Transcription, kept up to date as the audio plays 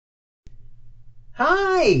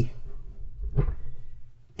Hi,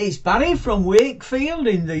 it's Barry from Wakefield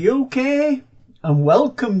in the UK, and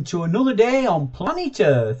welcome to another day on planet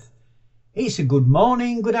Earth. It's a good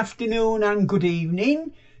morning, good afternoon and good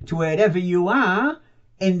evening to wherever you are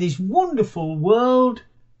in this wonderful world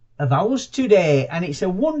of ours today. And it's a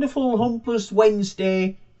wonderful Humpless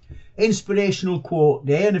Wednesday, inspirational quote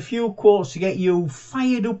day, and a few quotes to get you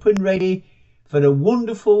fired up and ready for a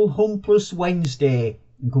wonderful Humpless Wednesday.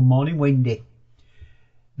 Good morning, Wendy.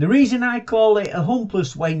 The reason I call it a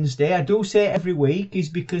Humpless Wednesday, I do say it every week, is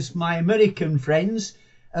because my American friends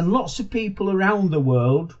and lots of people around the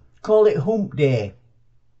world call it Hump Day.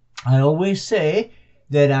 I always say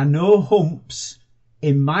there are no humps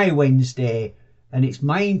in my Wednesday, and it's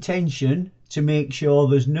my intention to make sure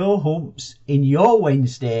there's no humps in your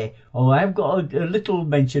Wednesday. Oh, I've got a little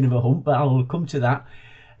mention of a hump, but I'll come to that.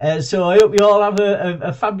 So I hope you all have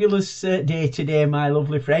a fabulous day today, my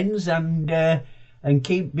lovely friends, and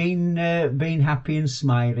keep being happy and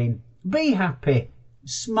smiling. Be happy,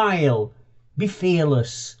 smile, be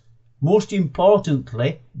fearless. Most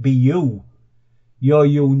importantly, be you. You're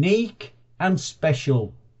unique and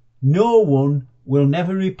special. No one will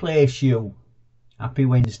never replace you. Happy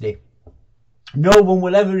Wednesday. No one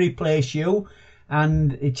will ever replace you,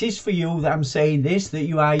 and it is for you that I'm saying this, that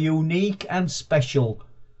you are unique and special.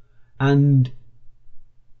 And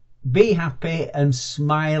be happy and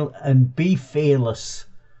smile and be fearless.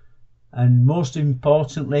 And most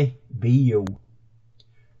importantly, be you.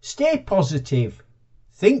 Stay positive.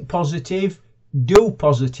 Think positive. Do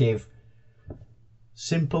positive.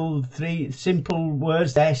 Three simple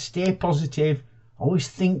words there. Stay positive. Always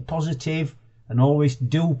think positive and always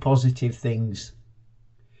do positive things.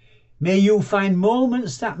 May you find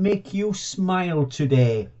moments that make you smile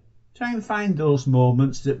today. Try and find those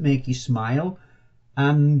moments that make you smile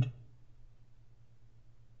and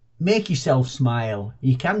make yourself smile.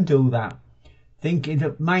 You can do that. Think in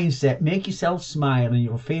a mindset, make yourself smile and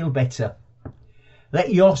you'll feel better.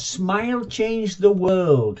 Let your smile change the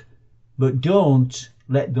world, but don't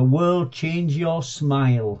let the world change your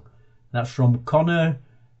smile. That's from Connor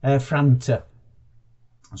Franta.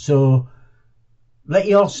 So let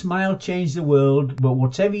your smile change the world, but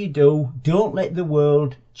whatever you do, don't let the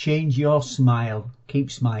world change your smile. Keep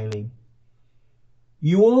smiling.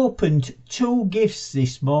 You opened 2 gifts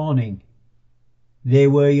this morning. They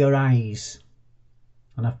were your eyes.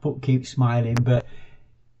 And I've put keep smiling, but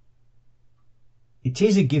it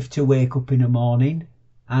is a gift to wake up in the morning,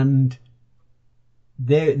 and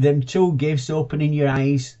them 2 gifts, opening your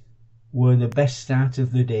eyes, were the best start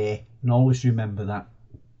of the day. And always remember that.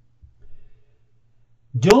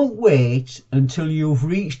 Don't wait until you've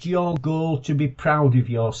reached your goal to be proud of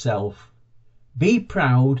yourself. Be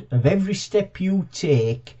proud of every step you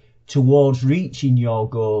take towards reaching your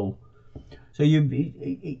goal. So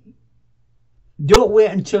don't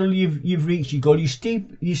wait until you've reached your goal.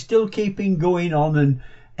 You're still keeping going on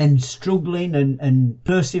and struggling and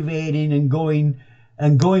persevering and going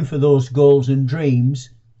for those goals and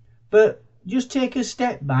dreams. But just take a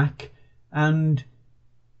step back and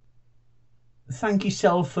thank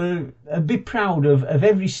yourself for, be proud of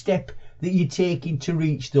every step that you're taking to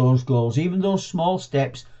reach those goals, even those small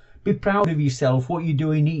steps. Be proud of yourself, what you're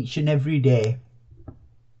doing each and every day.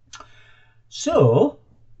 So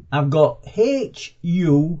I've got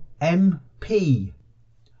H-U-M-P,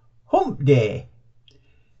 Hump Day,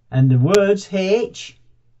 and the words H,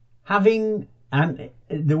 having, and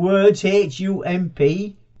the words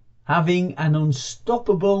H-U-M-P, having an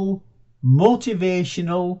unstoppable,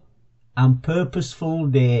 motivational and purposeful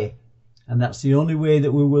day. And that's the only way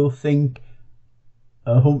that we will think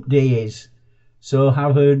a hump day is. So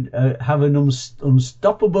have an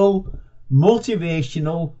unstoppable,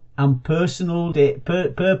 motivational and personal day,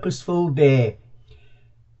 purposeful day,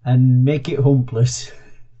 and make it humpless.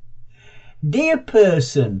 Dear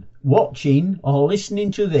person watching or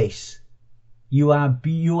listening to this, you are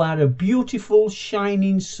a beautiful,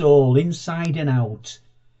 shining soul inside and out,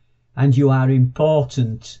 and you are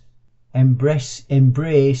important. Embrace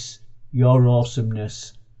your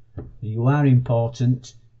awesomeness. You are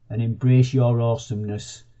important, and embrace your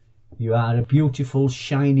awesomeness. You are a beautiful,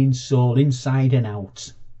 shining soul inside and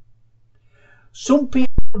out. Some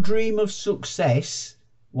people dream of success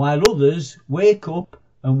while others wake up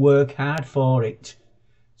and work hard for it.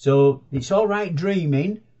 So it's all right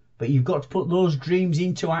dreaming, but you've got to put those dreams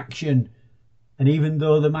into action. And even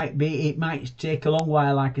though it might take a long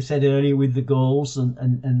while, like I said earlier, with the goals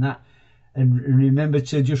and that. And remember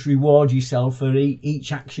to just reward yourself for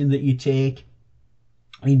each action that you take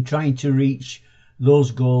in trying to reach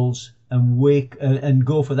those goals and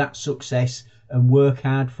go for that success and work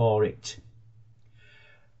hard for it.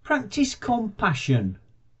 Practice compassion.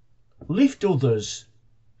 Lift others.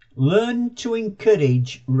 Learn to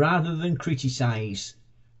encourage rather than criticise.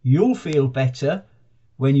 You'll feel better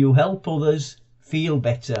when you help others feel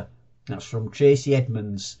better. That's from Tracy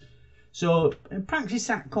Edmonds. So practice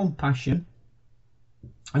that compassion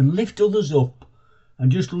and lift others up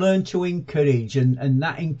and just learn to encourage. And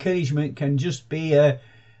that encouragement can just be a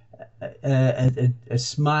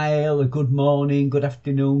smile, a good morning, good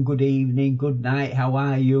afternoon, good evening, good night, how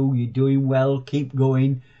are you? You're doing well, keep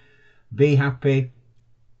going, be happy.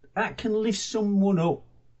 That can lift someone up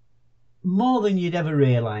more than you'd ever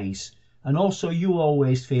realise. And also you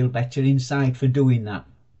always feel better inside for doing that.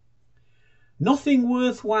 Nothing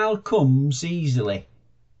worthwhile comes easily.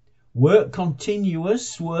 Work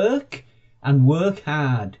continuous work and work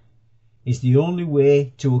hard is the only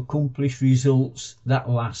way to accomplish results that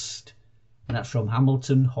last. And that's from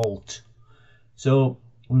Hamilton Holt. So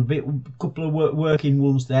a couple of working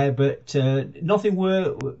ones there, but nothing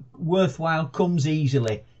worthwhile comes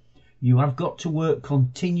easily. You have got to work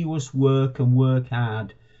continuous work and work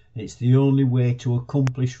hard. It's the only way to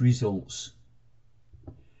accomplish results.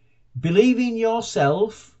 Believe in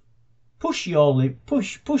yourself, push your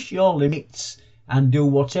limits and do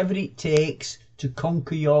whatever it takes to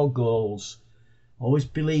conquer your goals. Always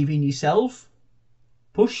believe in yourself,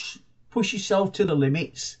 push yourself to the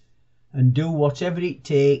limits and do whatever it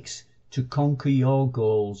takes to conquer your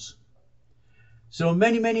goals. So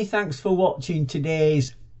many thanks for watching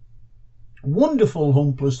today's wonderful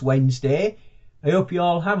Humpless Wednesday. I hope you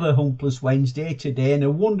all have a Humpless Wednesday today and a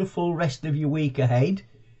wonderful rest of your week ahead.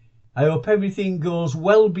 I hope everything goes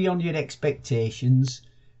well beyond your expectations.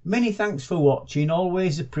 Many thanks for watching,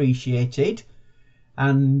 always appreciated.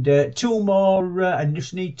 And two more, I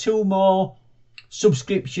just need 2 more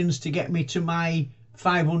subscriptions to get me to my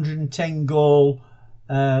 510 goal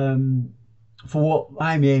for what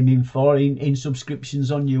I'm aiming for in subscriptions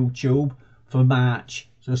on YouTube for March.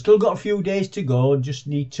 So still got a few days to go, just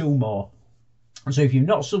need 2 more. So if you've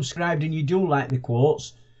not subscribed and you do like the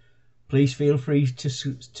quotes, please feel free to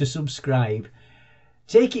subscribe.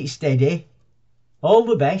 Take it steady. All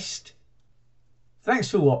the best. Thanks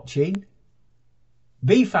for watching.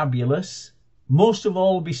 Be fabulous. Most of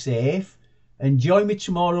all, be safe. And join me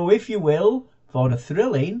tomorrow, if you will, for a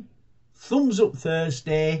thrilling Thumbs Up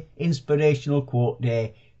Thursday Inspirational Quote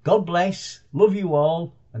Day. God bless. Love you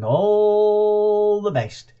all. And all the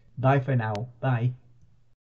best. Bye for now. Bye.